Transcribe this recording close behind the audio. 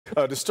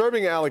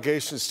Disturbing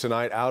allegations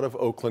tonight out of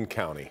Oakland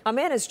County. A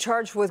man is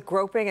charged with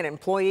groping an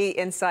employee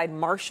inside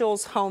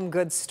Marshalls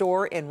HomeGoods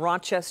store in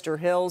Rochester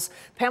Hills.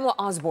 Pamela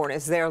Osborne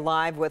is there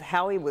live with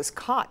how he was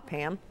caught.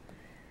 Pam.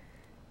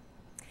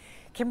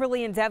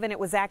 Kimberly and Devin, it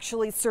was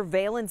actually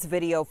surveillance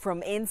video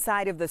from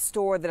inside of the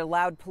store that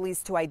allowed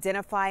police to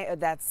identify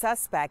that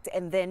suspect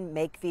and then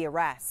make the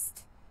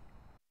arrest.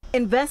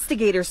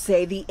 Investigators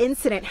say the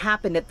incident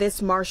happened at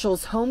this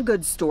Marshalls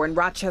HomeGoods store in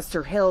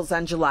Rochester Hills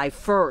on July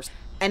 1st.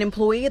 An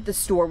employee at the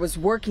store was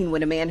working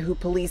when a man who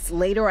police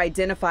later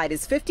identified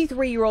as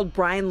 53-year-old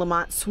Brian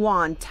Lamont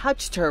Swan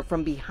touched her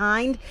from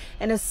behind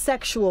in a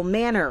sexual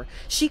manner.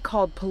 She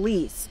called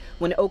police.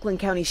 When Oakland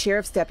County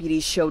Sheriff's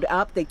deputies showed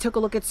up, they took a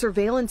look at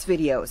surveillance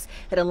videos.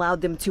 It allowed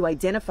them to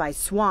identify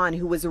Swan,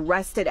 who was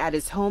arrested at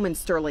his home in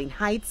Sterling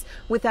Heights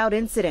without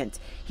incident.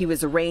 He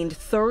was arraigned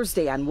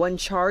Thursday on one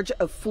charge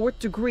of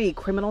fourth-degree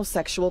criminal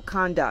sexual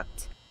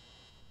conduct.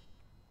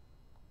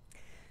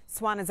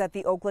 Swan is at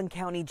the Oakland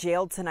County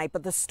Jail tonight,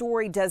 but the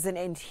story doesn't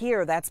end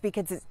here. That's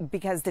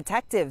because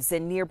detectives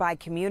in nearby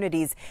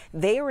communities,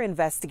 they are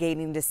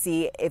investigating to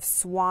see if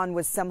Swan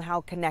was somehow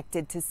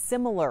connected to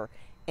similar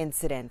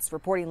incidents.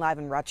 Reporting live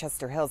in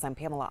Rochester Hills, I'm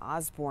Pamela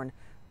Osborne,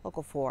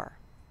 Local 4.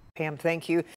 Pam, thank you.